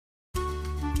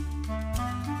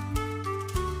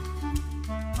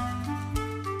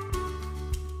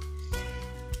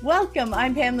Welcome,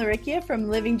 I'm Pam Laricchia from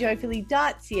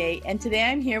livingjoyfully.ca, and today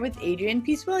I'm here with Adrian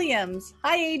Peace-Williams.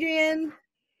 Hi, Adrian.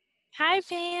 Hi,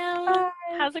 Pam. Hi.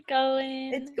 How's it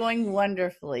It's going? going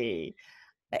wonderfully.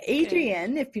 Good.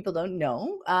 Adrian, if people don't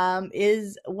know,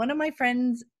 is one of my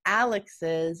friends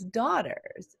Alex's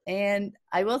daughters. And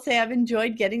I will say I've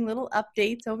enjoyed getting little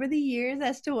updates over the years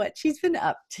as to what she's been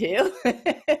up to.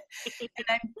 And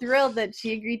I'm thrilled that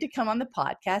she agreed to come on the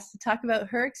podcast to talk about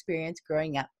her experience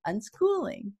growing up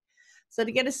unschooling. So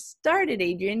to get us started,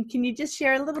 Adrian, can you just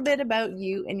share a little bit about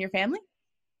you and your family?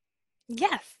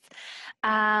 Yes.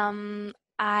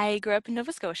 I grew up in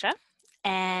Nova Scotia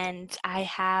and I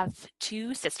have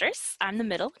two sisters. I'm the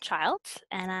middle child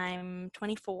and I'm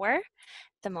 24 at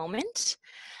the moment.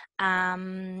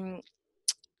 Um,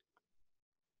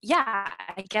 yeah,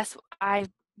 I guess I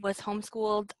was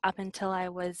homeschooled up until I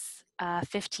was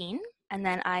 15, and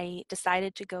then I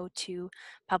decided to go to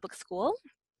public school,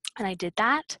 and I did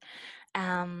that.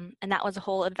 And that was a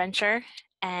whole adventure.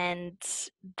 And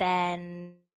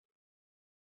then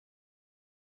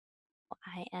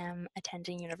I am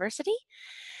attending university.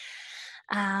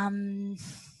 Um,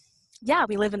 yeah,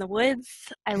 we live in the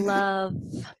woods. I love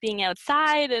being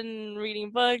outside and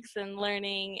reading books and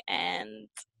learning, and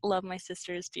love my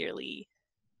sisters dearly,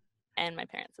 and my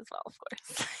parents as well, of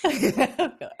course.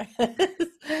 Of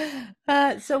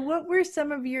course. So what were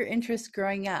some of your interests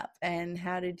growing up and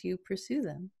how did you pursue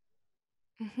them?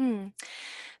 hmm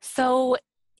So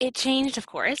it changed, of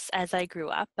course, as I grew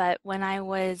up, but when I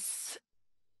was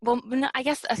I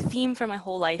guess a theme for my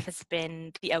whole life has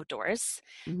been the outdoors.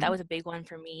 That Mhm. was a big one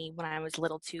for me when I was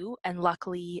little too. And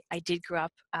luckily, I did grow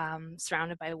up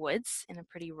surrounded by woods in a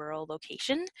pretty rural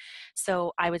location.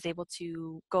 So I was able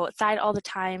to go outside all the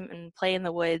time and play in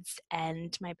the woods.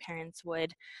 And my parents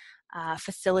would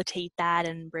facilitate that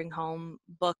and bring home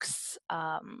books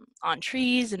on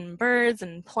trees and birds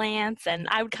and plants. And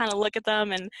I would kind of look at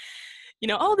them and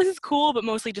oh, this is cool, but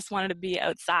mostly just wanted to be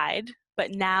outside.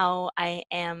 But now I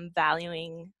am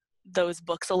valuing those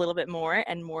books a little bit more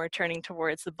and more turning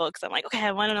towards the books. I'm like, okay,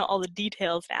 I want to know all the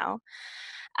details now.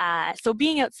 So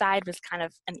being outside was kind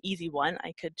of an easy one.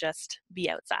 I could just be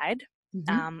outside.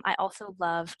 Mhm. I also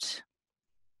loved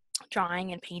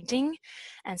drawing and painting,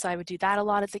 and so I would do that a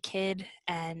lot as a kid,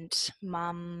 and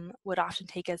mom would often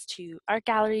take us to art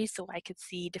galleries so I could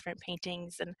see different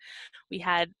paintings, and we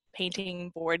had painting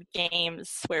board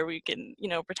games where we can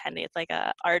pretend it's like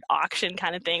a art auction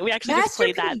kind of thing. We actually just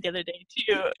played that Masterpiece. the other day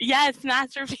too. Yes,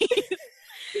 masterpiece.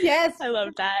 Yes. I love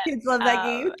that. Kids love that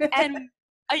game. And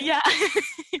yeah.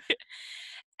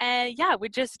 And yeah, we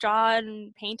just draw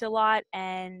and paint a lot,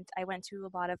 and I went to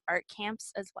a lot of art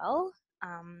camps as well.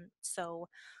 So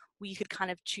we could kind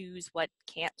of choose what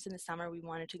camps in the summer we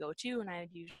wanted to go to, and I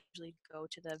would usually go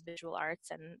to the visual arts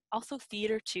and also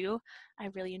theater too. I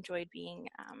really enjoyed being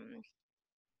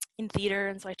in theater,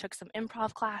 and so I took some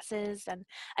improv classes. And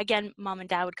again, mom and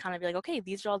dad would kind of be like, okay,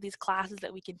 these are all these classes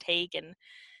that we can take, and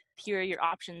here are your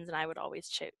options. And I would always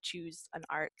choose an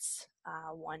arts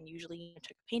one. Usually I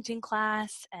took a painting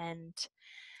class, and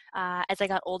as I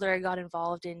got older, I got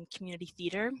involved in community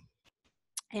theater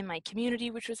in my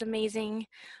community, which was amazing.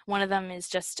 One of them is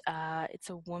just it's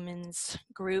a women's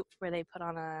group where they put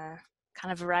on a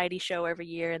kind of variety show every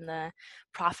year, and the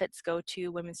profits go to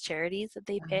women's charities that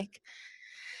they Uh-huh. pick.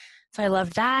 So I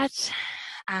loved that.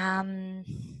 Um,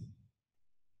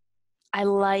 I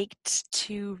liked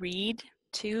to read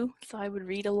too, so I would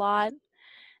read a lot,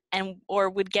 and or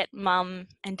would get mom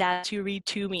and dad to read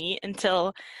to me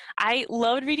until I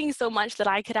loved reading so much that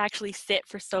I could actually sit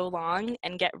for so long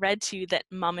and get read to that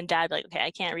mom and dad were like, okay,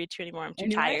 I can't read to you anymore, I'm too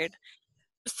Anyway. tired.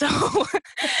 So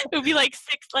it would be like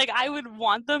I would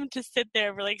want them to sit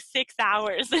there for like 6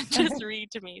 hours and just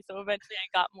read to me. So eventually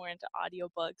I got more into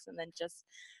audiobooks and then just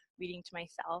reading to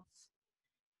myself.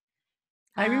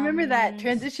 I remember that Um,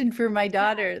 transition for my yeah.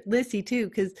 daughter, Lissy, too,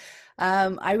 because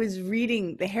I was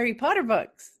reading the Harry Potter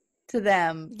books to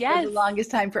them for the Yes.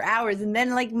 longest time for hours. And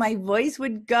then like my voice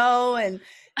would go and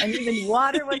even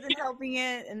water wasn't helping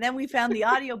it. And then we found the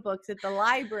audiobooks at the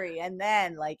library and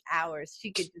then like hours.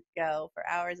 She could just go for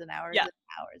hours and hours Yeah. and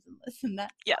hours and listen.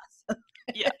 That's Yeah. awesome.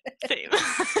 Yeah. Same.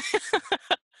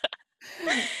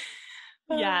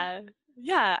 Oh, Yeah.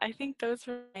 Yeah. I think those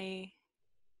were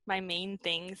my main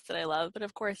things that I love. But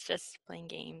of course, just playing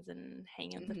games and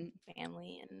hanging with mhm. the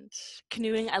family and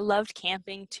canoeing. I loved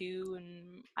camping too,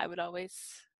 and I would always,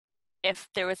 if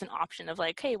there was an option of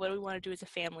like, hey, what do we want to do as a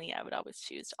family, I would always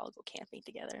choose to all go camping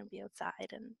together and be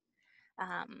outside. And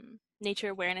nature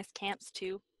awareness camps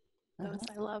too. Those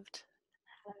Uh-huh. I loved.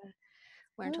 Uh,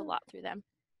 Learned a Oh, lot through them.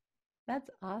 That's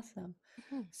awesome.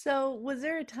 Mhm. So, was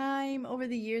there a time over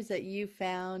the years that you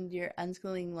found your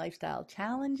unschooling lifestyle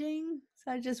challenging?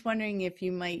 So, I was just wondering if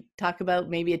you might talk about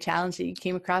maybe a challenge that you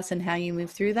came across and how you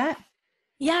moved through that.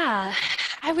 Yeah,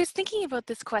 I was thinking about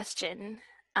this question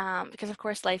because, of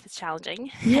course, life is challenging,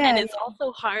 and Yeah, it's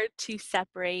also hard to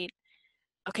separate.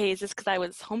 Okay, is this because I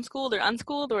was homeschooled or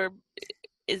unschooled, or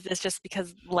is this just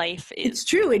because life it's is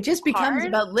true. It just becomes hard,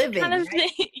 about kind living, of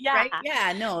right? thing? Yeah, Right?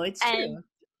 Yeah, no, it's and true.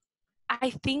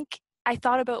 I think I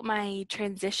thought about my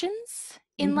transitions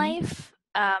in Hmm. life,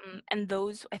 and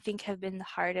those I think have been the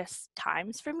hardest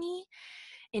times for me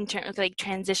in terms of like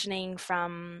transitioning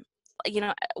from,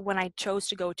 when I chose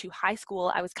to go to high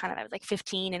school, I was like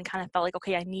 15 and kind of felt like,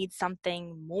 okay, I need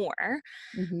something more,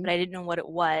 Hmm. but I didn't know what it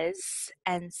was.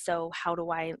 And so how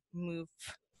do I move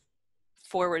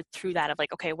forward through that of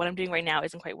like, okay, what I'm doing right now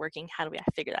isn't quite working. How do I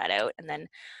figure that out? And then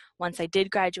once I did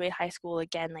graduate high school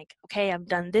again, like, okay, I've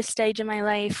done this stage in my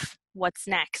life. What's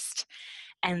next?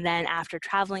 And then after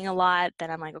traveling a lot,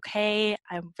 then I'm like, okay,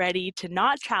 I'm ready to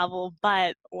not travel,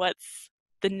 but what's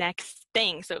the next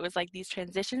thing? So it was like these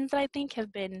transitions that I think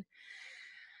have been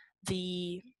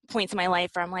the points in my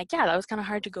life where I'm like, yeah, that was kind of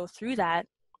hard to go through that.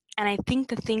 And I think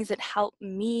the things that helped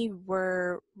me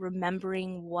were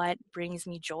remembering what brings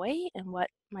me joy and what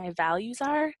my values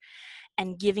are,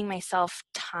 and giving myself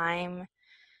time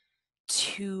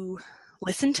to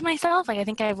listen to myself. Like, I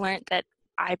think I've learned that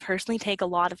I personally take a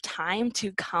lot of time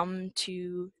to come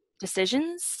to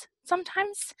decisions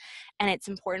sometimes, and it's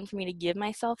important for me to give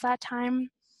myself that time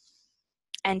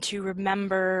and to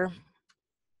remember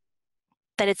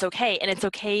that it's okay, and it's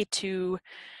okay to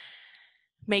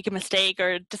make a mistake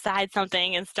or decide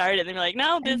something and start it and be like,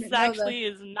 no, And this no, the actually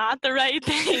is not the right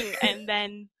thing, and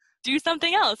then do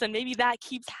something else, and maybe that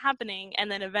keeps happening,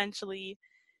 and then eventually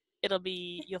you'll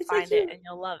it's like find it you, and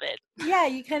you'll love it. yeah,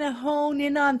 you kind of hone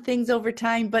in on things over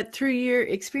time, but through your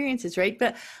experiences, right?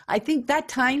 But I think that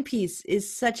time piece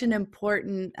is such an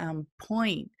important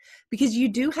point because you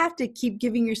do have to keep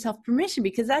giving yourself permission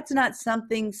because that's not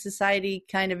something society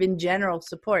kind of in general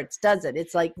supports, does it?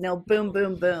 It's like, no, boom,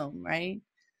 boom, boom, right?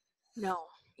 No.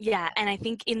 Yeah, and I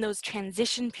think in those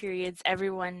transition periods,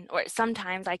 everyone, or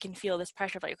sometimes I can feel this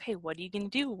pressure of like, okay, what are you going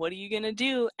to do? What are you going to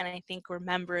do? And I think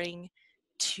remembering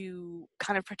to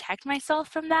kind of protect myself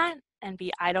from that and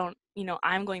be, I don't,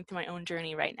 I'm going through my own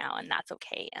journey right now, and that's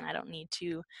okay. And I don't need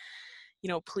to,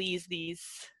 please these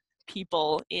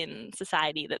people in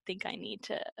society that think I need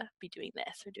to be doing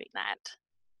this or doing that.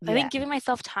 So I Yeah, think giving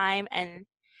myself time and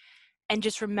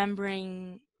just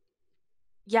remembering,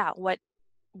 yeah, what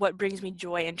brings me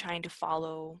joy and trying to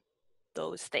follow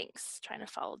those things, trying to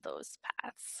follow those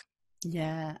paths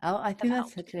yeah. Oh, I have think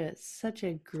that's helped. such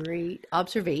a great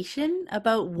observation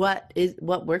about what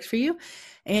works for you,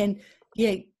 and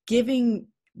yeah, giving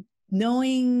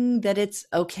knowing that it's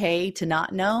okay to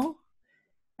not know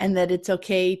and that it's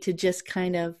okay to just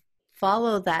kind of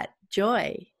follow that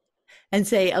joy and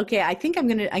say, okay, I think I'm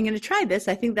gonna try this.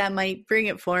 I think that might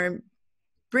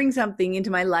bring something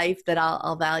into my life that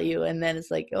I'll value. And then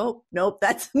it's like, oh nope,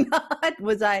 that's not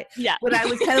was I Yeah. what I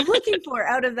was kind of looking for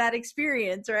out of that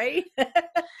experience, right?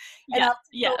 And Yeah. I'll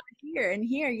take Yeah. over here and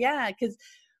here, yeah, because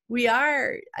we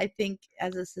are, I think,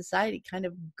 as a society, kind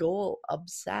of goal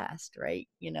obsessed, right?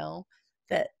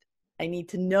 That I need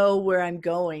to know where I'm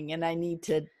going and I need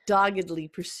to doggedly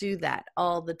pursue that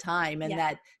all the time. And Yeah.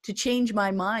 that to change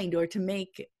my mind or to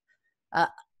make, uh,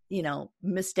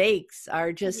 mistakes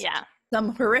are just Yeah.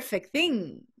 some horrific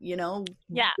thing,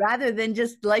 Yeah. rather than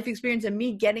just life experience and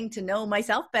me getting to know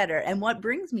myself better and what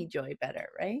brings me joy better,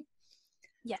 right?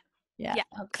 Yeah. Yeah. Yeah.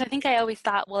 Because I think I always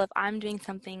thought, well, if I'm doing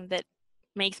something that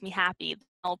makes me happy,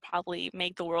 I'll probably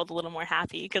make the world a little more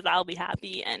happy because I'll be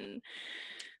happy, and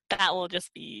that will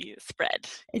just be spread,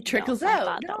 It trickles So I out.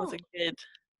 thought that was No. a good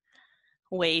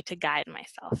way to guide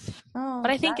myself. But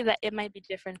Oh, I think that it might be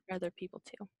different for other people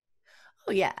too.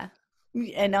 oh yeah.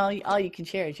 And all you can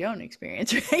share is your own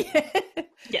experience, right?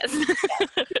 Yes.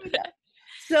 Yeah.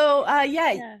 So,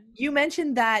 yeah, Yeah. you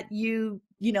mentioned that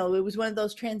it was one of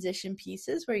those transition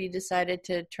pieces where you decided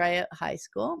to try out high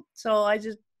school. So,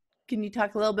 can you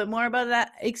talk a little bit more about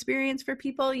that experience for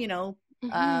people?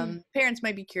 Hmm. Parents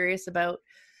might be curious about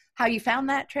how you found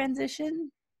that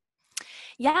transition.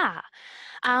 Yeah.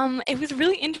 It was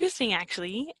really interesting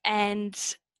actually, and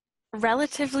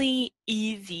relatively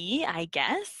easy, I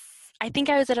guess. I think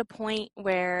I was at a point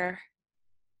where,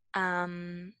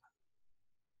 um,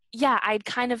 yeah,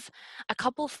 a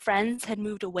couple friends had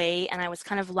moved away, and I was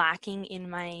kind of lacking in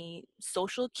my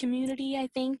social community, I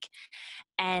think.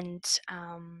 And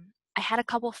I had a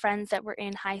couple friends that were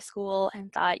in high school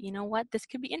and thought, you know what, this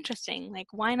could be interesting. Like,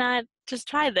 why not just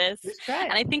try this? Just try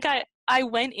And it. I think I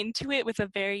went into it with a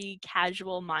very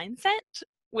casual mindset,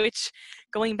 which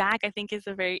going back, I think is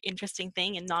a very interesting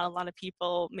thing. And not a lot of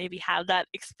people maybe have that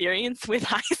experience with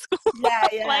high school.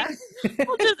 Yeah, Like, yeah.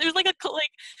 it was like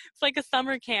it's like a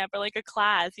summer camp or like a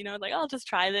class, like I'll just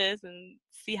try this and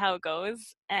see how it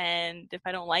goes. And if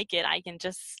I don't like it, I can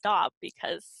just stop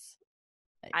because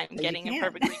I'm But you getting a can't.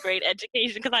 perfectly great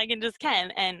education because I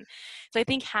can. And so I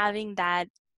think having that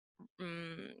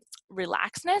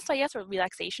relaxedness, I guess, or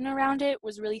relaxation around it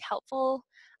was really helpful.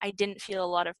 I didn't feel a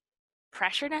lot of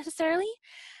pressure necessarily.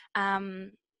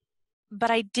 Um, but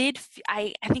I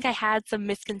think I had some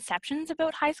misconceptions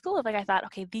about high school. Of like, I thought,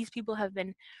 okay, these people have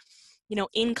been,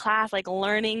 in class, like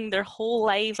learning their whole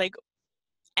life. Like,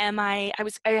 I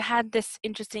had this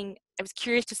interesting, I was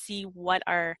curious to see what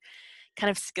our kind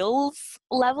of skills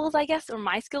levels, I guess, or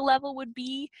my skill level would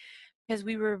be, because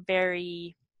we were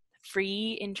very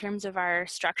free in terms of our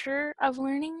structure of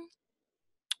learning,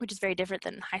 which is very different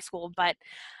than high school. But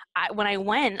when I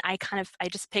went, I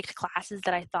just picked classes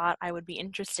that I thought I would be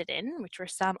interested in, which were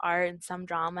some art and some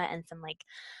drama and some like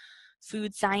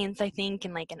food science, I think,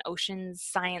 and like an oceans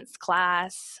science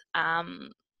class.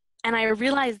 And I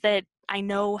realized that I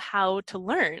know how to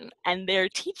learn and they're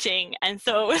teaching. And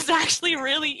so it was actually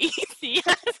really easy.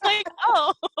 I was like,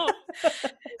 oh,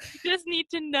 you just need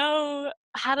to know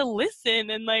how to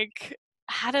listen and like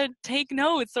how to take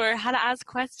notes or how to ask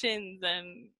questions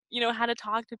and, how to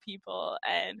talk to people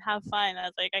and have fun. I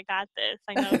was like, I got this.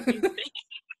 I know these things.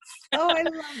 Oh, I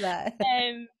love that.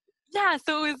 And yeah,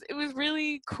 so it was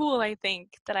really cool, I think,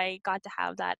 that I got to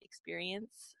have that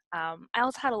experience. I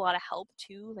also had a lot of help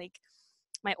too. Like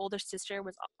my older sister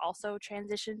was also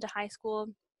transitioned to high school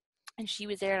and she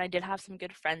was there and I did have some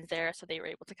good friends there. So they were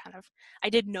able to I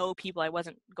did know people. I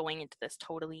wasn't going into this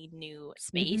totally new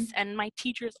space. Mm-hmm. And my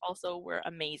teachers also were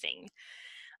amazing.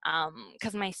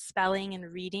 Because my spelling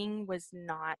and reading was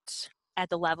not at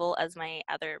the level as my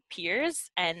other peers.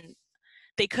 And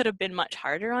they could have been much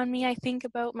harder on me, I think,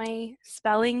 about my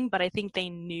spelling, but I think they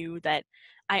knew that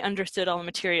I understood all the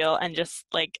material and just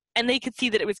like, and they could see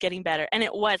that it was getting better. And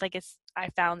it was, I guess, I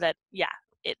found that, yeah,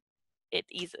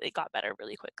 it got better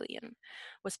really quickly and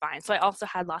was fine. So I also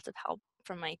had lots of help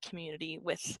from my community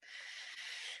with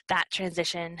that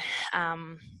transition,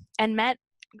 and met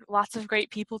lots of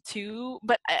great people too.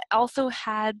 But I also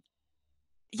had,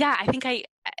 yeah, I think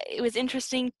it was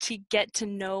interesting to get to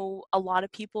know a lot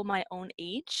of people my own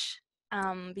age,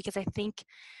 because I think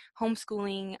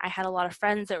homeschooling, I had a lot of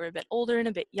friends that were a bit older and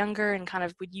a bit younger and kind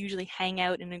of would usually hang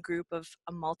out in a group of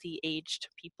a multi-aged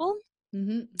people.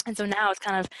 Mm-hmm. And so now it's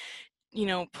kind of,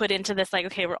 put into this like,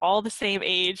 okay, we're all the same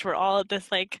age, we're all at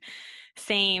this like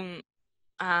same,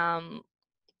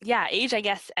 yeah, age, I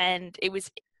guess. And it was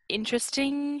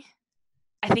interesting.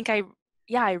 I think I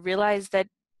realized that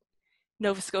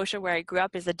Nova Scotia, where I grew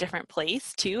up, is a different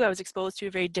place too. I was exposed to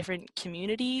a very different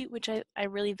community, which I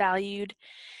really valued.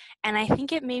 And I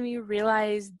think it made me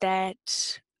realize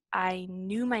that I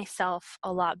knew myself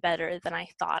a lot better than I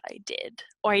thought I did.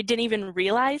 Or I didn't even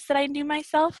realize that I knew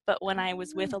myself, but when I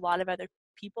was with a lot of other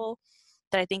people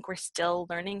that I think were still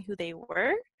learning who they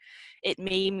were, it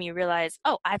made me realize,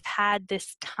 oh, I've had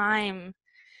this time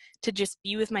to just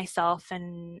be with myself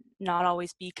and not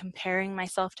always be comparing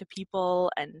myself to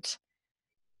people. And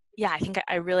yeah, I think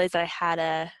I realized that I had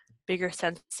a bigger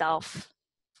sense of self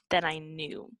than I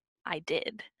knew I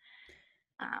did,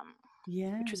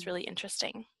 Yeah. which was really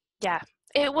interesting. Yeah,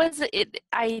 it was.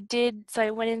 I did. So I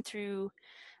went in through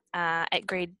at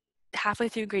halfway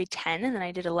through grade 10, and then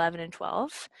I did 11 and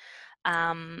 12.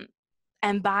 Um,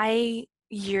 and by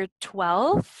year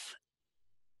 12,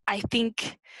 I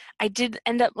think I did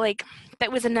end up like,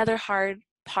 that was another hard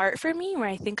part for me where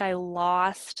I think I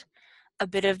lost a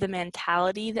bit of the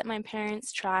mentality that my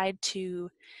parents tried to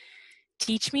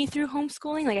teach me through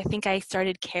homeschooling. Like I think I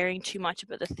started caring too much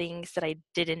about the things that I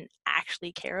didn't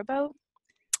actually care about,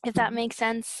 if that Mm-hmm. makes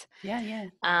sense. Yeah, yeah.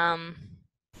 Um,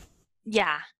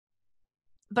 yeah.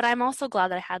 But I'm also glad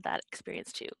that I had that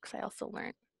experience too, because I also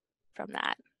learned from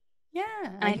that. Yeah.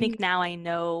 And I I think think now I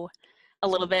know a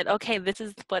little bit, okay, this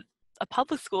is what a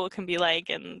public school can be like,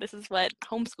 and this is what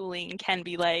homeschooling can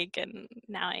be like. And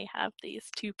now I have these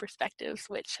two perspectives,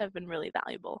 which have been really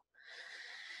valuable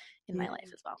in yeah. my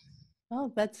life as well.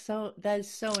 Oh, that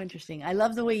is so interesting. I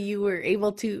love the way you were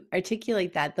able to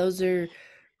articulate that. Those are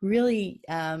really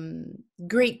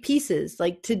great pieces,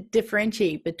 like to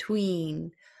differentiate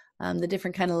between the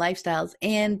different kind of lifestyles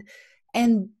and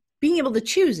being able to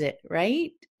choose it,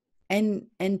 right? And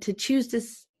to choose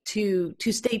this to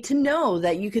stay, to know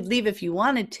that you could leave if you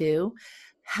wanted to,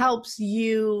 helps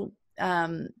you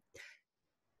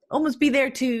almost be there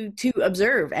to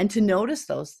observe and to notice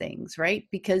those things, right?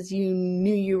 Because you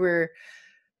knew you were,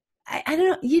 I don't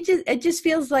know, it just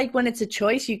feels like when it's a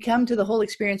choice, you come to the whole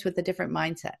experience with a different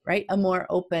mindset, right? A more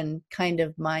open kind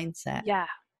of mindset. Yeah.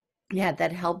 Yeah,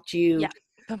 that helped you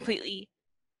completely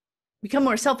become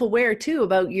more self-aware too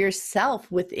about yourself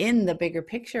within the bigger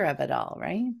picture of it all,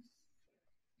 right?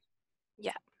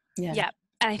 Yeah. Yeah. Yeah.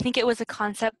 And I think it was a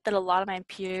concept that a lot of my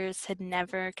peers had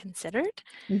never considered.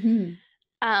 Mm-hmm.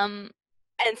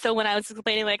 And so when I was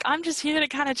explaining, like, I'm just here to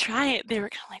kind of try it, they were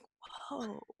kind of like,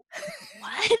 whoa,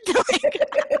 what?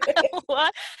 Like,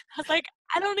 what? I was like,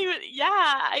 I don't even,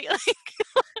 like,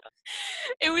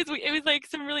 it was like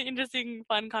some really interesting,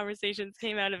 fun conversations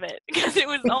came out of it, because it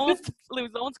was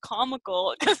almost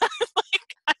comical, because I was like,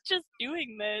 I'm just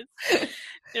doing this.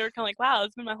 They were kind of like, wow,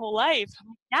 it's been my whole life. I'm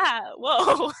like, yeah,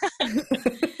 whoa.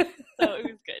 So it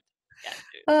was good. Yeah.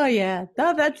 Oh yeah.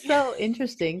 Oh, that's so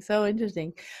interesting. So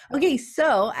interesting. Okay,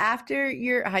 so after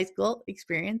your high school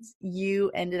experience, you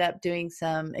ended up doing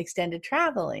some extended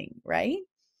traveling, right?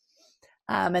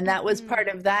 And that was part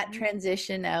of that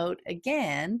transition out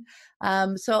again.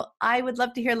 So I would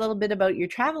love to hear a little bit about your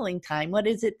traveling time. What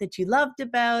is it that you loved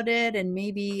about it, and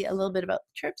maybe a little bit about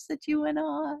the trips that you went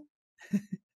on?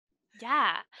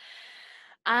 Yeah.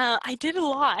 I did a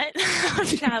lot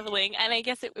of traveling, and I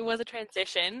guess it was a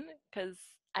transition, because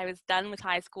I was done with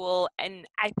high school, and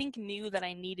I think knew that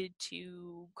I needed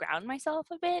to ground myself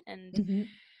a bit. And Mm-hmm.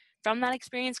 from that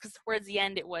experience, because towards the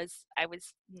end I was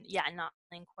not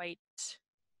feeling quite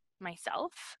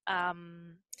myself,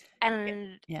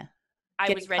 and Yeah. I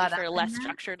Getting was ready caught for up a in less that?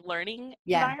 structured learning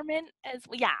Yeah. environment as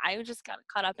well. Yeah, I just got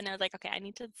caught up, and I was like, okay, I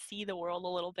need to see the world a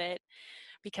little bit,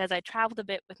 because I traveled a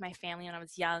bit with my family when I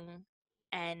was young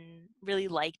and really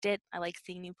liked it. I like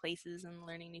seeing new places and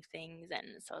learning new things.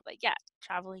 And so I was like, yeah,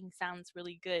 traveling sounds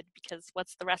really good, because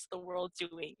what's the rest of the world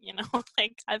doing?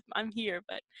 Like, I'm here,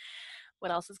 but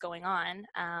what else is going on?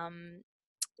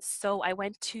 So I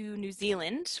went to New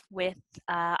Zealand with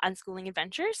Unschooling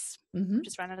Adventures, Mm-hmm.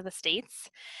 just run out of the States.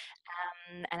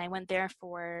 And I went there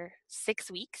for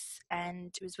 6 weeks,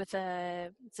 and it was with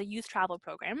it's a youth travel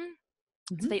program.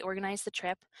 So Mm-hmm. they organized the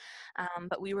trip,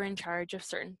 but we were in charge of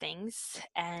certain things.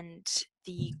 And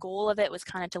the goal of it was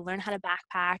kind of to learn how to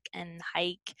backpack and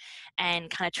hike and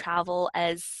kind of travel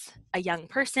as a young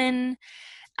person,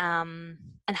 and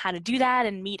how to do that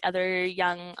and meet other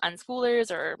young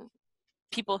unschoolers, or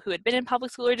people who had been in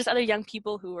public school, or just other young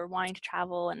people who were wanting to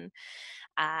travel and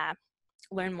uh,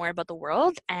 learn more about the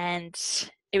world. And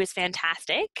it was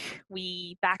fantastic.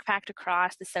 We backpacked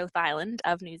across the South Island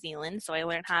of New Zealand, so I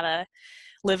learned how to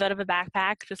live out of a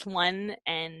backpack, just one,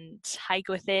 and hike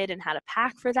with it, and how to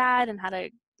pack for that, and how to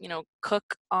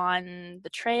cook on the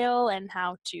trail, and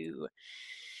how to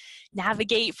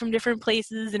navigate from different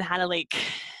places, and how to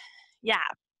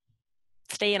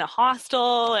stay in a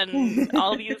hostel, and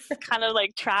all these kind of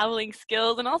like traveling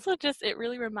skills. And also, just it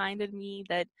really reminded me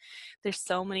that there's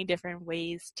so many different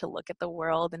ways to look at the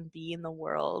world and be in the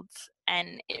world.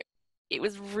 And it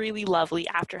was really lovely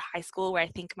after high school, where I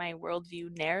think my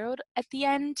worldview narrowed at the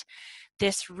end.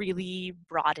 This really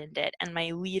broadened it, and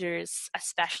my leaders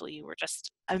especially were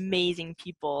just amazing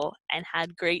people and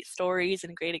had great stories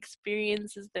and great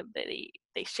experiences that they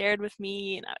shared with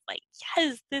me. And I was like,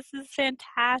 yes, this is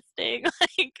fantastic.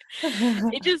 Like,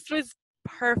 it just was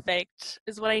perfect,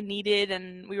 is what I needed.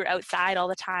 And we were outside all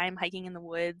the time, hiking in the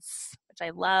woods, which I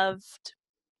loved.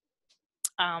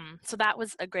 So that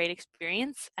was a great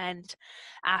experience. And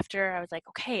after, I was like,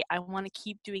 okay, I want to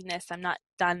keep doing this. I'm not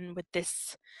done with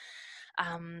this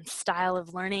style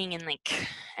of learning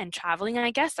and traveling, I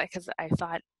guess, because I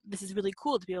thought this is really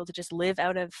cool to be able to just live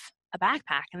out of a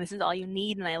backpack, and this is all you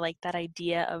need. And I like that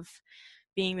idea of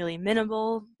being really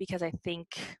minimal, because I think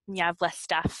when you have less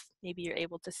stuff, maybe you're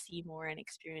able to see more and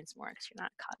experience more, because you're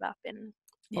not caught up in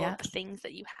all of the things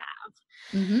that you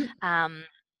have. Mm-hmm.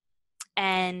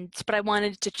 But I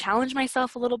wanted to challenge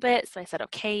myself a little bit, so I said,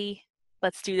 okay,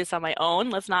 let's do this on my own.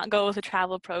 Let's not go with a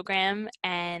travel program.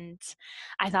 And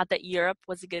I thought that Europe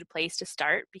was a good place to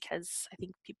start, because I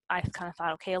think I kind of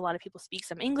thought, okay, a lot of people speak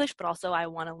some English, but also I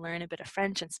want to learn a bit of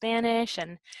French and Spanish.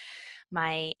 And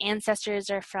my ancestors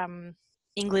are from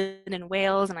England and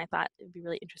Wales, and I thought it would be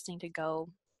really interesting to go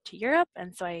to Europe.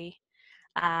 And so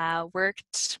I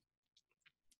worked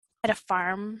at a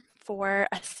farm for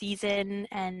a season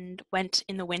and went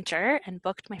in the winter and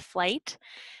booked my flight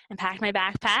and packed my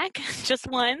backpack, just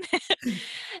one.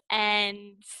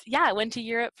 And yeah, I went to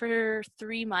Europe for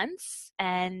 3 months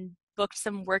and booked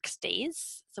some work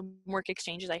stays, some work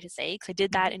exchanges, I should say, because I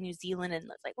did that in New Zealand, and I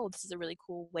was like, oh, this is a really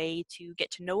cool way to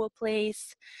get to know a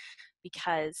place,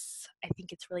 because I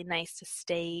think it's really nice to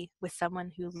stay with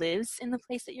someone who lives in the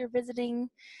place that you're visiting,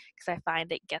 because I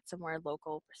find it gets a more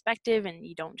local perspective and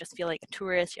you don't just feel like a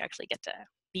tourist, you actually get to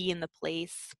be in the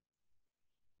place.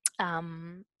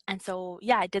 And so,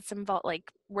 yeah, I did some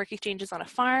like work exchanges on a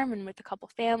farm and with a couple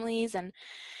families, and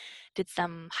did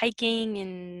some hiking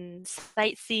and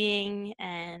sightseeing,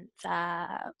 and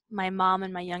my mom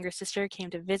and my younger sister came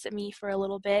to visit me for a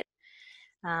little bit.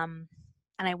 And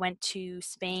I went to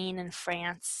Spain and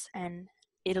France and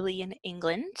Italy and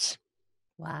England.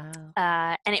 Wow.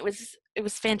 And it was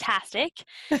fantastic.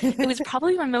 It was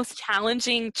probably my most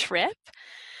challenging trip.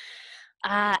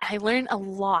 I learned a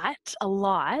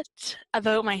lot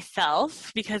about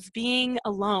myself, because being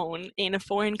alone in a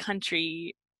foreign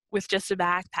country with just a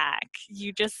backpack,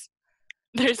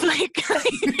 there's like,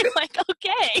 you're like,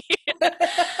 okay,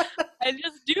 I'm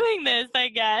just doing this, I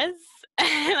guess,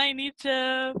 and I need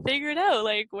to figure it out.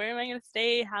 Like, where am I going to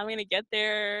stay? How am I going to get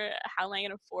there? How am I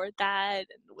going to afford that?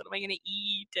 And what am I going to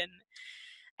eat? And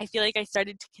I feel like I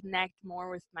started to connect more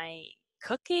with my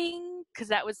cooking, because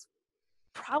that was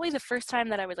probably the first time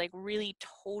that I was like really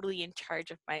totally in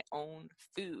charge of my own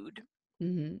food,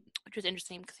 which was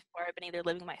interesting, because before I've been either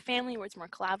living with my family where it's more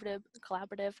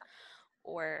collaborative,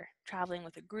 or traveling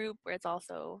with a group where it's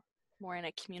also more in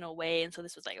a communal way. And so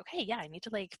this was like, okay, yeah, I need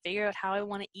to like figure out how I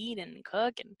want to eat and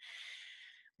cook, and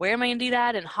where am I going to do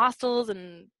that, and hostels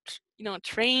and, you know,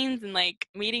 trains, and like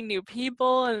meeting new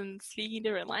people and speaking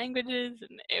different languages.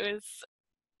 And it was,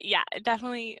 yeah, I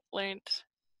definitely learned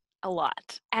a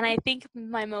lot. And I think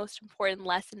my most important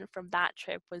lesson from that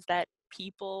trip was that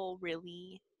people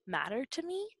really matter to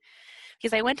me,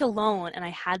 because I went alone and I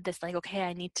had this like, okay,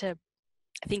 I need to,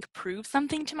 I think, prove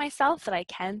something to myself that I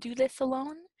can do this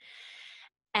alone.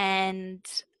 And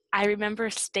I remember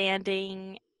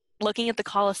looking at the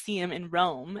Colosseum in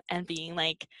Rome and being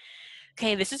like,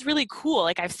 okay, this is really cool.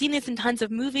 Like, I've seen this in tons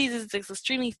of movies. It's this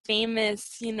extremely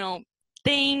famous, you know,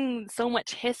 thing, so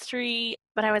much history.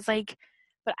 But I was like,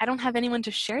 but I don't have anyone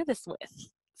to share this with.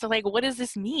 So like, what does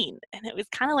this mean? And it was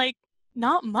kind of like,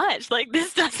 not much. Like,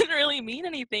 this doesn't really mean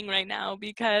anything right now,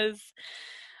 because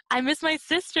I miss my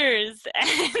sisters.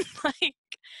 And like,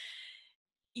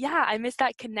 yeah, I miss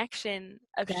that connection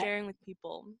of sharing with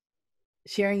people.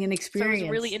 Sharing an experience. So it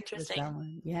was really interesting. With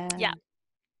someone. Yeah. Yeah.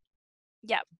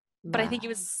 Wow. But I think it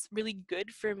was really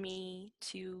good for me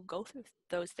to go through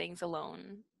those things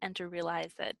alone, and to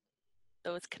realize that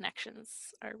those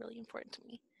connections are really important to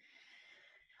me.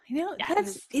 You know,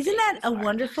 isn't that a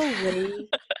wonderful way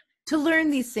to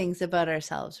learn these things about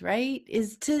ourselves, right?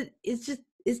 Is to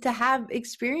have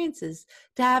experiences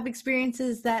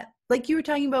that, like you were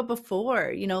talking about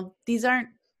before, you know, these aren't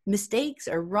mistakes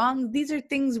or wrong. These are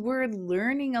things we're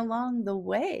learning along the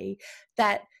way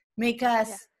that make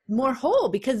us more whole,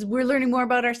 because we're learning more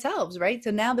about ourselves, right?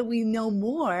 So now that we know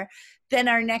more, then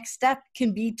our next step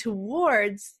can be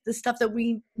towards the stuff that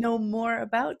we know more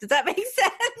about. Does that make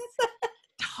sense?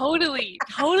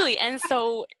 Totally. And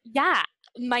so, yeah,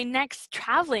 my next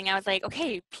traveling, I was like,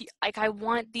 okay, like, I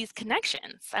want these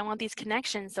connections.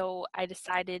 So I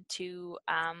decided to,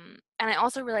 and I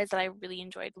also realized that I really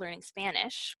enjoyed learning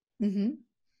Spanish. Mm-hmm.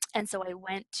 And so I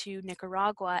went to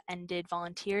Nicaragua and did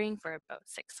volunteering for about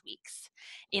 6 weeks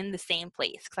in the same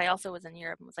place, because I also was in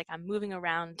Europe and was like, I'm moving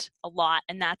around a lot,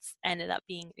 and that's ended up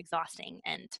being exhausting,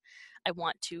 and I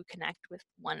want to connect with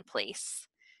one place.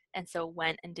 And so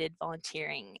went and did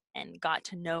volunteering and got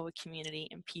to know a community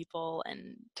and people,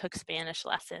 and took Spanish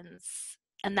lessons.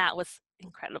 And that was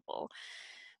incredible.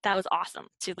 That was awesome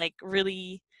to like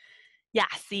really,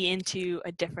 see into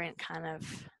a different kind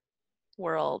of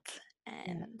world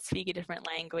and speak a different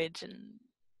language, and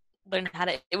learn how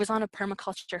to, it was on a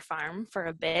permaculture farm for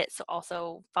a bit, so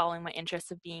also following my interests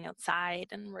of being outside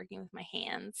and working with my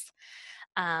hands,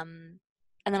 and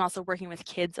then also working with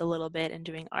kids a little bit and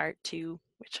doing art too,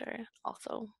 which are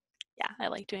also, I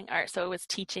like doing art. So it was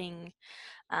teaching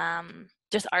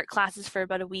just art classes for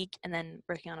about a week, and then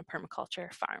working on a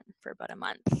permaculture farm for about a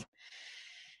month.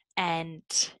 And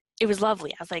it was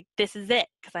lovely. I was like, this is it,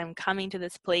 because I'm coming to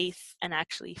this place and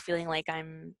actually feeling like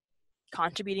I'm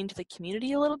contributing to the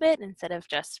community a little bit, instead of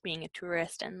just being a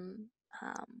tourist, and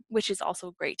which is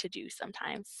also great to do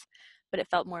sometimes, but it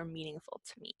felt more meaningful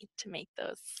to me to make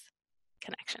those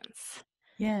connections.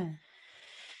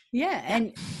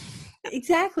 And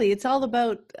exactly, it's all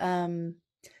about the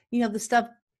stuff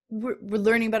we're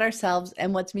learning about ourselves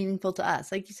and what's meaningful to us.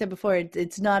 Like you said before,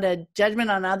 it's not a judgment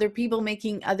on other people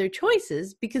making other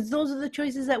choices, because those are the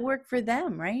choices that work for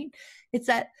them, right? It's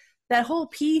that that whole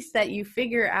piece that you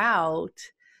figure out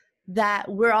that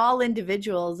we're all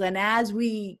individuals, and as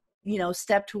we,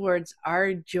 step towards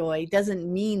our joy,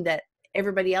 doesn't mean that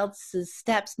everybody else's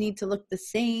steps need to look the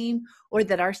same, or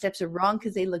that our steps are wrong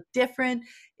because they look different.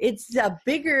 It's a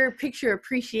bigger picture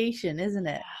appreciation, isn't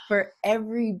it, for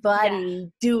everybody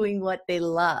doing what they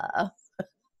love.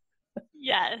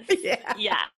 Yes. Yeah.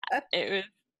 Yeah. It was,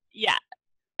 yeah.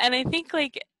 And I think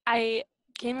like I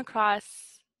came across,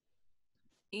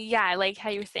 I like how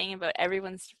you were saying about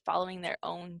everyone's following their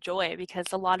own joy, because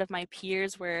a lot of my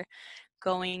peers were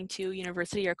going to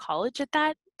university or college at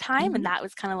that time, and that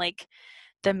was kind of like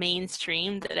the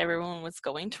mainstream that everyone was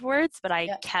going towards, but I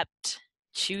kept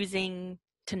choosing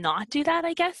to not do that,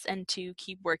 I guess, and to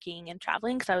keep working and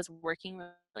traveling, because I was working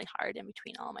really hard in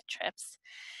between all my trips.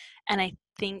 And I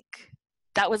think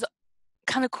that was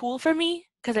kind of cool for me,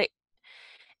 because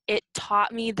it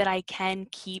taught me that I can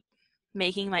keep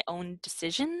making my own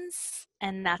decisions,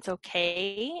 and that's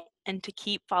okay, and to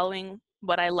keep following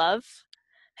what I love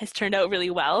has turned out really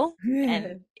well.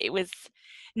 And it was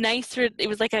nice it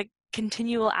was like a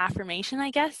continual affirmation, I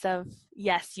guess, of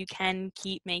yes, you can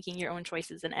keep making your own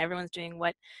choices, and everyone's doing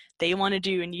what they want to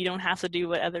do, and you don't have to do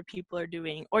what other people are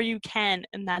doing, or you can,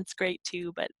 and that's great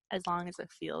too, but as long as it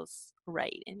feels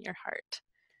right in your heart.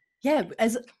 Yeah,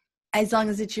 as long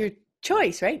as it's your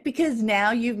choice, right? Because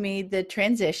now you've made the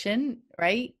transition,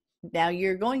 right? Now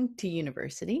you're going to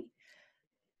university,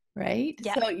 right?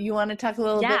 Yeah. So you want to talk a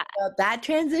little bit about that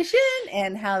transition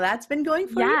and how that's been going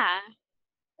for you?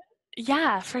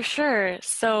 Yeah, for sure.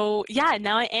 So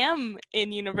now I am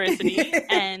in university,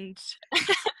 and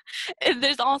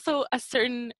there's also a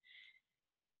certain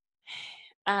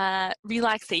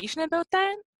relaxation about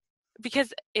that,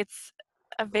 because it's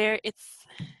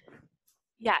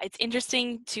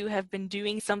interesting to have been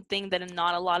doing something that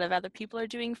not a lot of other people are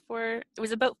doing for, it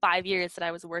was about 5 years that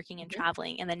I was working and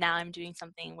traveling, and then now I'm doing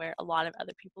something where a lot of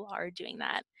other people are doing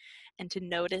that, and to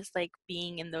notice like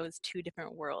being in those two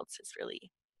different worlds is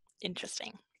really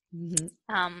interesting.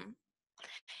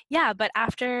 But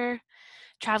after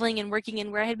traveling and working,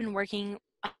 and where I had been working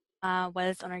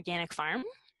was an organic farm,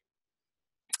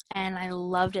 and I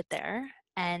loved it there.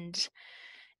 And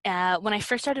when I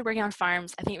first started working on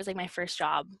farms, I think it was like my first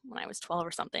job when I was 12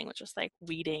 or something, was just like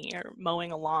weeding or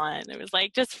mowing a lawn. It was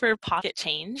like just for pocket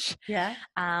change. Yeah.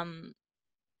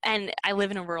 And I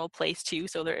live in a rural place too,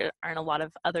 so there aren't a lot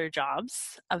of other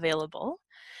jobs available.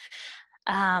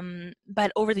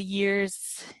 But over the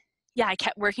years, I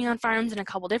kept working on farms, and a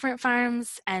couple different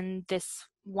farms, and this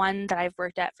one that I've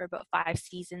worked at for about 5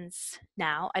 seasons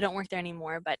now. I don't work there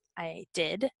anymore, but I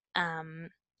did.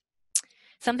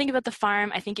 Something about the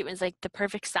farm, I think it was like the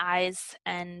perfect size,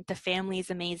 and the family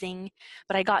is amazing,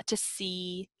 but I got to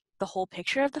see the whole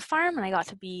picture of the farm, and I got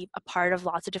to be a part of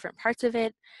lots of different parts of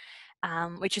it,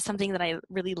 which is something that I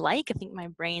really like. I think my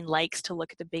brain likes to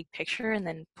look at the big picture and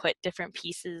then put different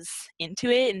pieces into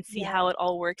it and see how it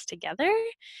all works together.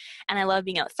 And I love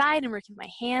being outside and working with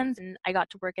my hands, and I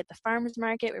got to work at the farmers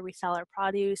market where we sell our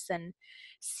produce and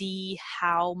see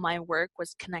how my work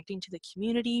was connecting to the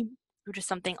community, which is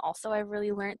something also I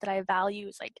really learned that I value,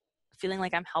 is like feeling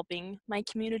like I'm helping my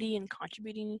community and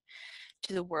contributing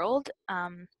to the world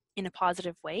in a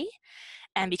positive way.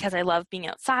 And because I love being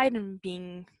outside and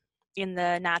being in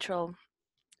the natural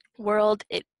world,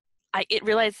 I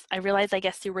realized, I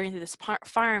guess, through working through this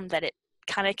farm, that it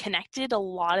kind of connected a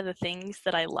lot of the things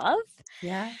that I love.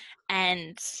 Yeah.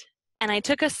 And I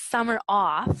took a summer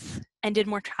off and did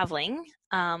more traveling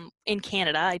in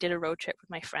Canada. I did a road trip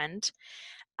with my friend.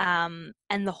 And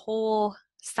the whole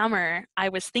summer I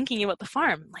was thinking about the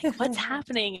farm, like what's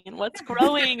happening and what's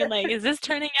growing, and like, is this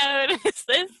turning out? Is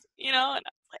this, and I was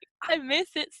like, I miss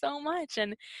it so much.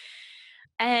 And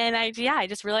I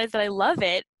just realized that I love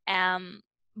it.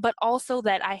 But also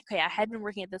that I had been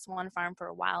working at this one farm for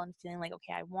a while and feeling like,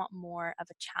 okay, I want more of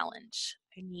a challenge.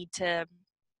 I need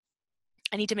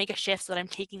to make a shift so that I'm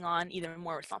taking on either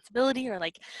more responsibility, or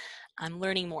like I'm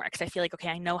learning more, because I feel like, okay,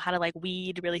 I know how to like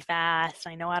weed really fast,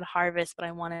 I know how to harvest, but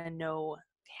I want to know,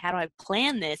 how do I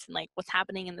plan this, and like what's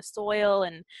happening in the soil,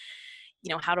 and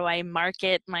how do I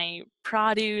market my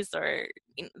produce, or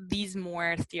these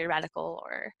more theoretical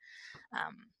or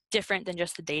different than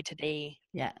just the day-to-day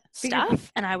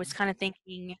stuff. And I was kind of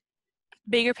thinking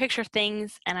bigger picture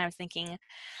things, and I was thinking,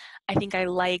 I think I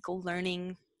like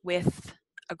learning with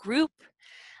a group.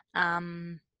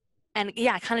 And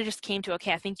I kind of just came to,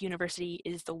 okay, I think university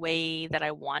is the way that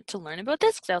I want to learn about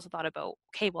this, because I also thought about,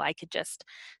 okay, well, I could just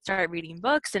start reading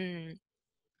books and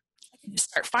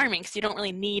start farming, because you don't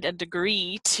really need a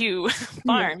degree to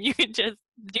farm. You could just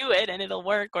do it and it'll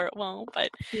work or it won't.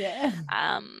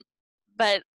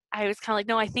 But I was kind of like,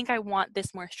 no, I think I want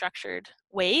this more structured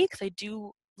way, because I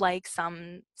do like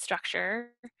some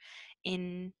structure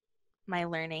in my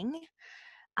learning.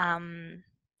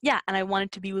 Yeah, and I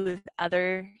wanted to be with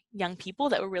other young people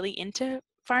that were really into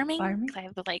farming, Farming. because I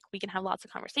have like, we can have lots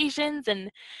of conversations.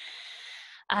 And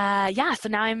yeah, so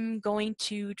now I'm going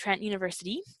to Trent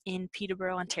University in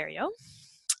Peterborough, Ontario.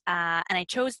 And I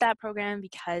chose that program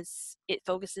because it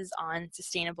focuses on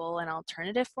sustainable and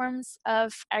alternative forms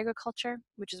of agriculture,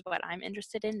 which is what I'm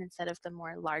interested in, instead of the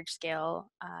more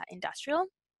large-scale industrial.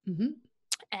 Mm-hmm.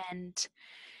 And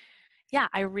yeah,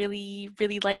 I really,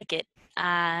 really like it.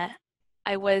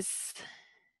 I was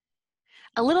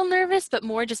a little nervous, but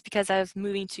more just because I was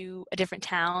moving to a different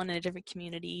town and a different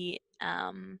community.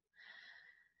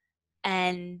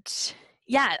 And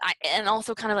yeah, and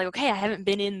also kind of like, okay, I haven't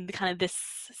been in kind of this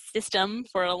system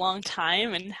for a long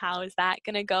time, and how is that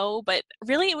going to go? But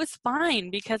really it was fine,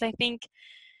 because I think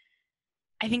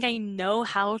I know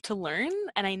how to learn,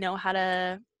 and I know how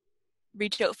to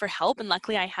reach out for help. And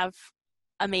luckily I have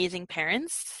amazing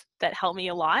parents that help me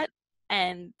a lot.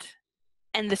 And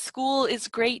the school is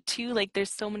great too. Like,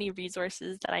 there's so many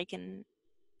resources that I can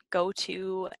go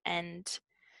to. And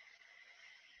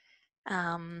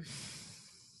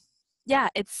yeah,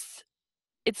 it's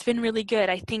been really good.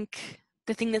 I think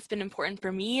the thing that's been important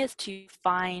for me is to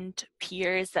find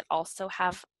peers that also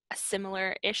have a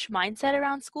similar-ish mindset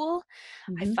around school.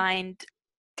 I Mm-hmm. find,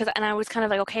 and I was kind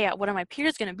of like, okay, what are my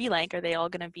peers going to be like? Are they all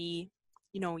going to be,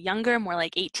 younger, more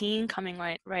like 18, coming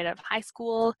right out of high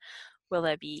school? Will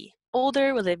they be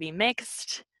older? Will they be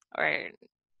mixed? Or,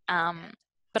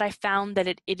 but I found that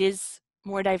it is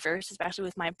more diverse, especially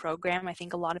with my program. I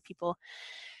think a lot of people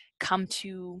come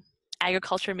to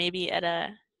agriculture maybe at a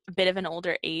bit of an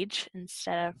older age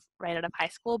instead of right out of high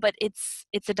school, but it's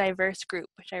a diverse group,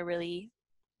 which I really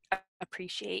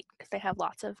appreciate, because they have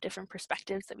lots of different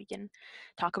perspectives that we can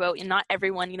talk about. And not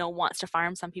everyone, wants to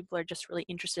farm. Some people are just really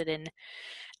interested in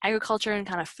agriculture and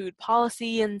kind of food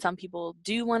policy, and some people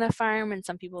do want to farm, and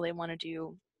some people, they want to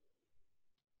do,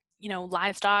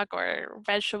 livestock or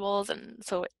vegetables. And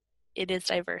so it is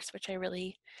diverse, which I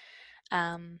really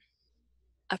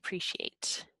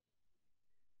appreciate.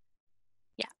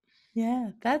 Yeah.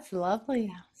 Yeah, that's lovely.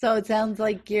 Yeah. So it sounds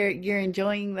like you're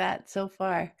enjoying that so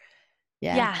far.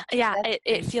 Yeah, Yeah. that's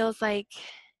It great. feels like,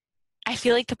 I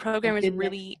feel like the A program is good mix.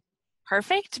 really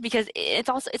perfect, because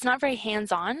it's not very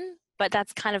hands-on, but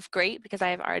that's kind of great, because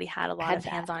I've already had a lot Had of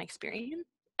that. hands-on experience.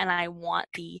 And I want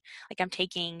I'm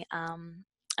taking an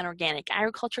organic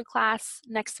agriculture class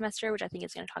next semester, which I think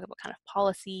is going to talk about kind of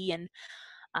policy and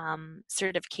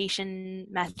certification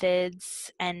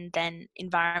methods, and then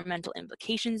environmental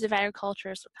implications of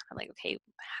agriculture. So kind of like, okay,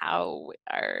 how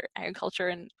are agriculture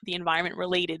and the environment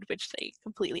related, which they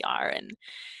completely are. And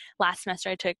last semester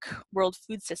I took world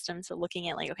food systems, so looking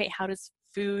at like, okay, how does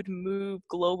food move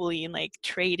globally and like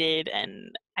traded?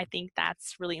 And I think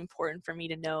that's really important for me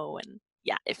to know. And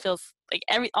yeah, it feels like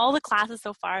all the classes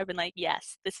so far I've been like,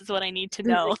 yes, this is what I need to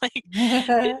know. Like, this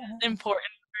is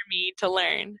important for me to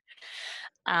learn.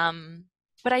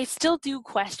 But I still do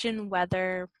question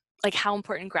whether, like, how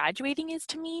important graduating is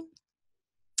to me,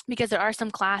 because there are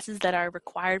some classes that are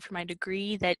required for my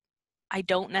degree that I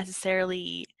don't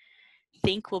necessarily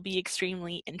think will be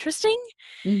extremely interesting.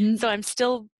 Hmm. So I'm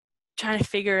still trying to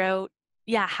figure out,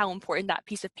 yeah, how important that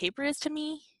piece of paper is to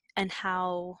me, and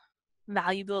how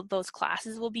valuable those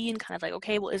classes will be. And kind of like,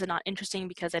 okay, well, is it not interesting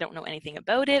because I don't know anything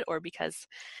about it, or because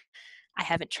I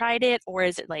haven't tried it? Or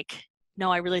is it like,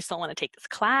 no, I really still want to take this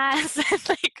class? And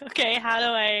like, okay, how do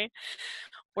I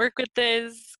work with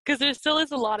this? Because there still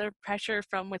is a lot of pressure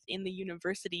from within the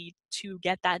university to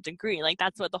get that degree. Like,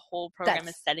 that's what the whole program is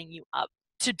That's setting you up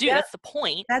to do. Yep, That's the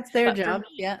point. that's their But for job. me,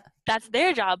 Yeah. that's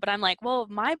their job. But I'm like, well,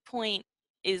 my point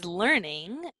is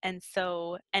learning. And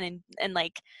so, and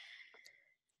like,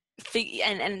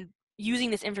 and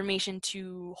using this information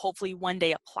to hopefully one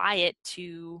day apply it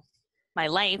to my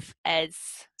life as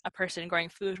a person growing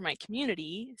food for my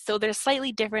community. So there's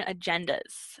slightly different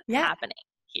agendas Yeah. happening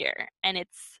here, and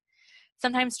it's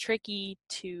sometimes tricky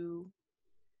to,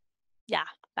 yeah,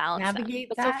 balance them. Navigate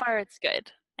But so that. far it's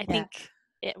good. I Yeah. think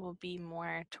it will be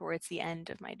more towards the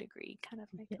end of my degree, kind of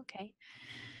like, Yeah. okay,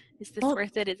 is this Well,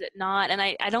 worth it? Is it not? And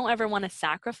I don't ever want to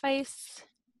sacrifice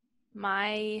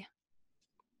my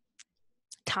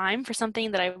time for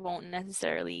something that I won't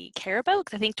necessarily care about.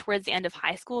 Because I think towards the end of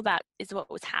high school, that is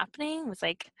what was happening, was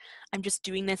like, I'm just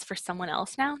doing this for someone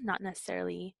else now, not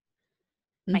necessarily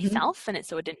hmm, myself. And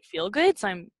so it didn't feel good. So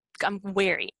I'm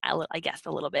wary, I guess,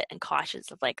 a little bit, and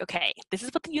cautious of like, okay, this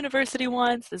is what the university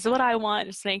wants. This is what I want.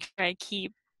 Just make sure I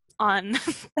keep on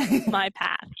my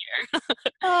path here.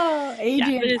 Oh, Yeah,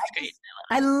 Adrian, but it's great.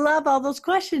 I love all those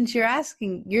questions you're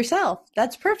asking yourself.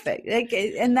 That's perfect. Like,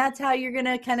 and that's how you're going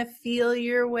to kind of feel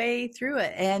your way through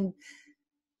it. And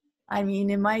I mean,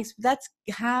 that's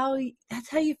how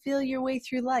you feel your way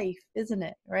through life, isn't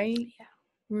it? Right? Yeah.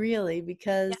 Really,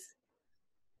 because Yeah.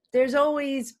 there's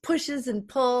always pushes and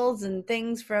pulls and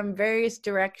things from various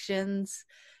directions.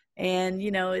 And,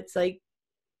 it's like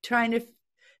trying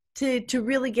to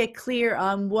really get clear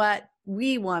on what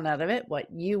we want out of it, what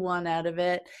you want out of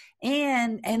it,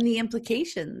 and the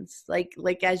implications. Like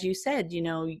as you said,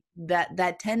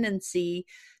 that tendency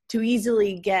to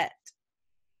easily get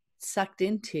sucked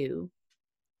into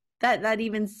that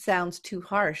even sounds too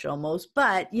harsh almost,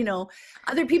 but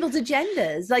other people's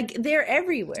agendas, like they're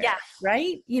everywhere, Yeah.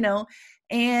 right?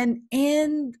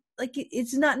 And like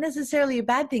it's not necessarily a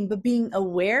bad thing, but being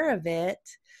aware of it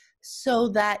so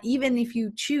that even if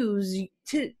you choose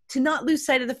to not lose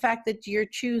sight of the fact that you're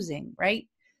choosing, right?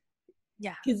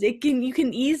 Yeah. Because you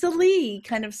can easily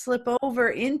kind of slip over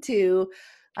into,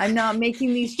 I'm not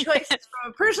making these choices from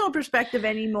a personal perspective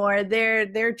anymore.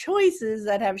 They're choices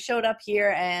that have showed up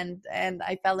here and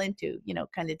I fell into,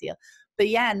 kind of deal. But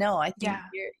yeah, no, I think Yeah.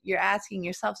 you're asking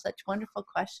yourself such wonderful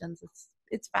questions.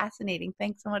 It's fascinating.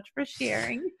 Thanks so much for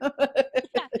sharing.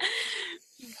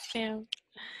 Yeah.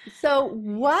 So,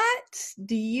 what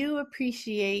do you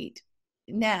appreciate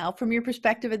now, from your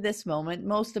perspective at this moment,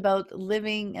 most about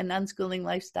living an unschooling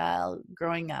lifestyle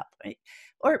growing up, right?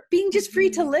 Or being just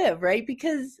free to live, right?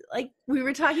 Because, like we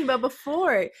were talking about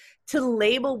before, to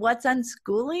label what's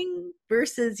unschooling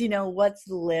versus, what's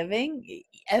living,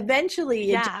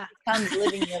 eventually it just Yeah. becomes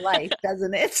living your life,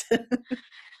 doesn't it?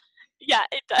 Yeah,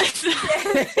 it does.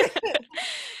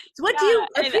 So, what do Yeah, you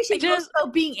and I appreciate most just,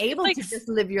 about being it's able like to just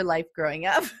live your life growing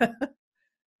up?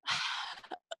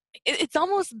 it's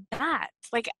almost that,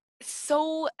 like,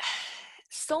 so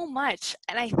so much.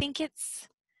 And I think it's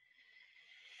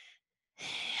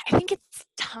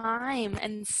time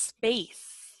and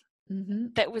space Mm-hmm.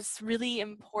 that was really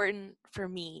important for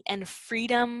me, and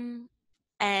freedom,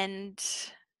 and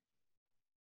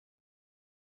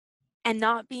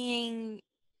not being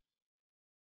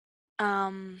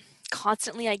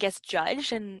constantly, I guess,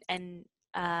 judged and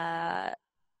uh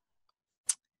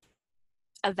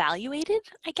evaluated,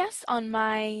 I guess, on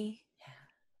my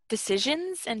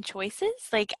decisions and choices.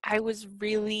 Like, I was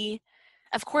really,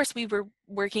 of course, we were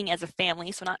working as a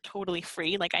family, so not totally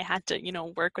free. Like, I had to,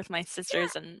 work with my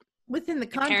sisters and Within the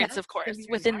my parents, context of course, of your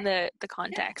within environment. the Yeah.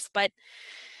 context. But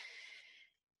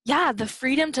yeah, the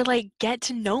freedom to, like, get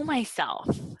to know myself.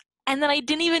 And then I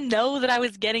didn't even know that I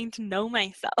was getting to know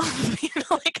myself.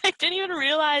 Like, I didn't even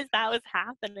realize that was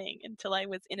happening until I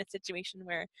was in a situation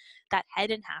where that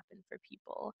hadn't happened for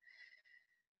people.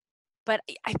 But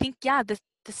I think, yeah, the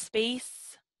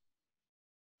space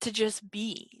to just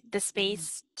be, the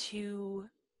space to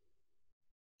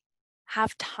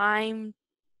have time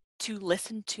to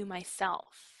listen to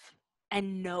myself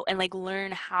and know, and, like,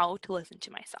 learn how to listen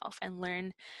to myself and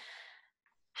learn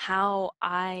how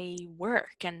I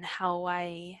work and how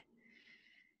I,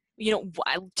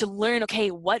 to learn, okay,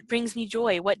 what brings me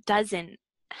joy, what doesn't,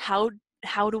 how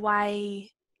do I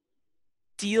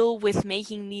deal with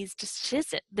making these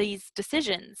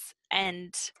decisions,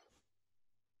 and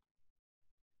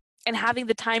having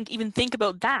the time to even think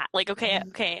about that. Like, okay, I'm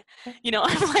like, I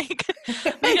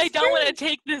It's don't want to true.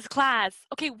 take this class.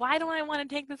 Okay, why don't I want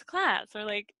to take this class? Or,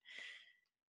 like,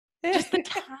 just the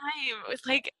time. It's,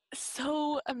 like,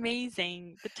 so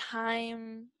amazing. The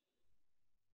time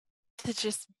to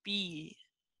just be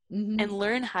and Mm-hmm.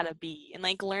 learn how to be, and,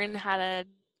 like, learn how to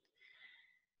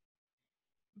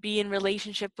be in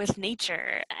relationship with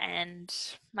nature and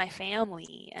my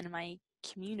family and my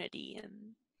community.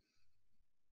 And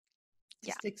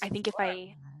yeah, Just I think if explore. I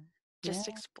Yeah. just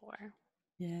explore,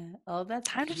 Yeah. Oh, that's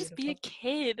time to just be a beautiful.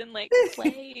 kid and, like,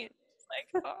 play. It's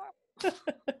like, oh.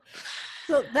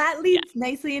 So that Yeah. leads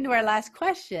nicely into our last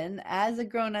question. As a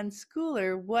grown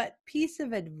unschooler, what piece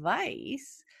of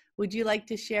advice would you like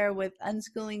to share with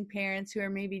unschooling parents who are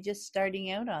maybe just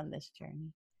starting out on this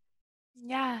journey?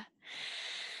 Yeah.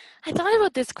 I thought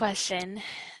about this question,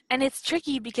 and it's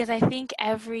tricky because I think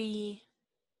every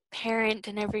parent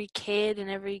and every kid and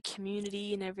every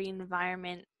community and every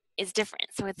environment is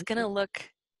different. So it's going to look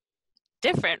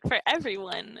different for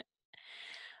everyone.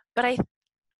 But I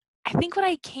think what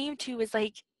I came to is,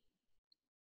 like,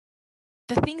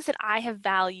 the things that I have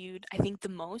valued, I think, the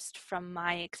most from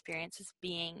my experiences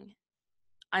being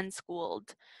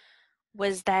unschooled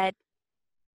was that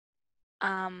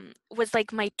was,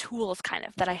 like, my tools, kind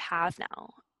of, that I have now.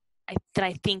 That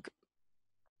I think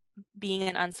being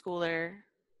an unschooler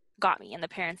got me, and the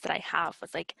parents that I have,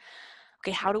 was like,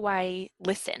 okay, how do I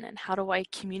listen, and how do I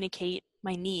communicate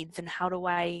my needs, and how do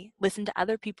I listen to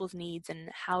other people's needs, and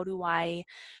how do I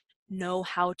know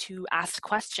how to ask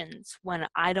questions when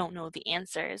I don't know the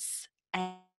answers,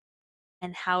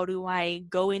 and how do I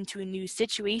go into a new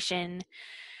situation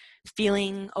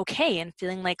feeling okay and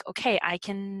feeling like, okay, I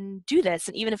can do this,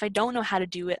 and even if I don't know how to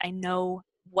do it, I know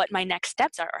what my next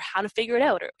steps are, or how to figure it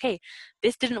out, or okay,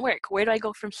 this didn't work, where do I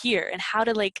go from here, and how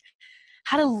to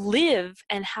live,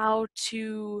 and how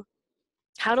to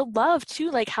love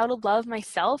too, like how to love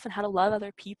myself and how to love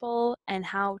other people, and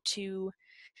how to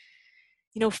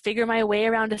figure my way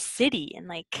around a city, and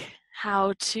like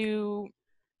how to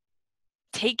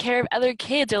take care of other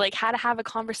kids, or like how to have a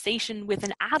conversation with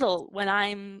an adult when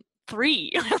I'm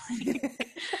 3.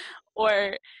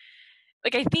 Or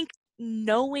like, I think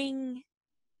knowing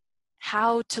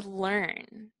how to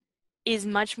learn is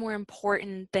much more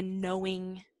important than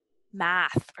knowing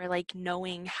math, or like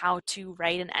knowing how to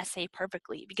write an essay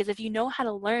perfectly, because if you know how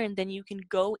to learn, then you can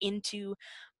go into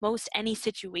most any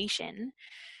situation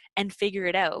and figure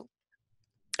it out,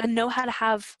 and know how to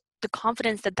have the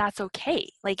confidence that that's okay.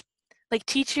 Like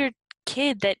teach your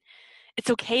kid that it's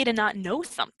okay to not know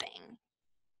something.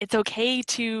 It's okay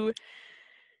to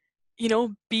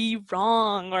be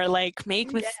wrong, or like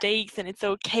make mistakes, and it's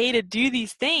okay to do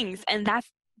these things. And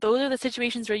those are the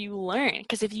situations where you learn,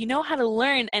 because if you know how to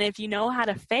learn and if you know how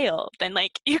to fail, then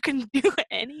like you can do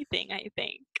anything, I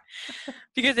think.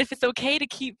 Because if it's okay to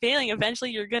keep failing,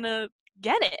 eventually you're gonna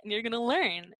get it, and you're gonna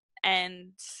learn,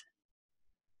 and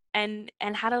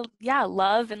how to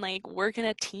love and like work in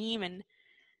a team,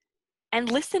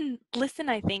 and listen,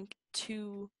 I think,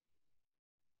 to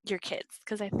your kids,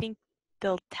 because I think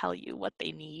they'll tell you what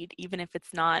they need, even if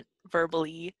it's not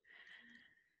verbally.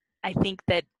 I think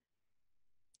that,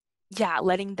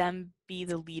 letting them be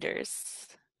the leaders,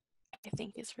 I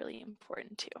think, is really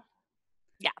important too.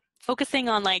 Yeah, focusing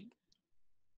on like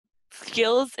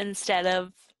skills instead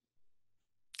of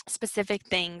specific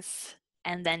things,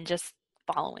 and then just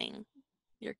following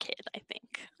your kid, I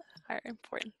think, are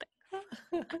important things.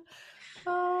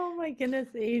 Oh my goodness,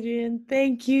 Adrian.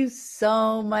 Thank you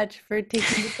so much for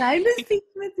taking the time to speak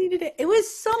with me today. It was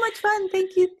so much fun.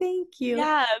 Thank you. Thank you.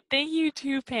 Yeah, thank you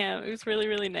too, Pam. It was really,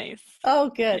 really nice. Oh,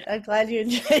 good. Yeah. I'm glad you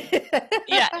enjoyed it.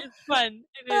 Yeah, it's fun.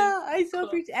 It is. I so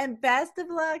appreciate it. And best of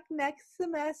luck next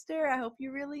semester. I hope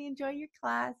you really enjoy your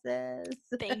classes.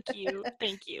 Thank you.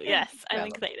 Thank you. Yes, I'm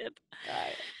excited. All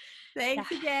right.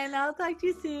 Thanks again. I'll talk to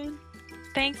you soon.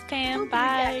 Thanks, Pam.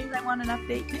 Bye. I want an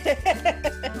update.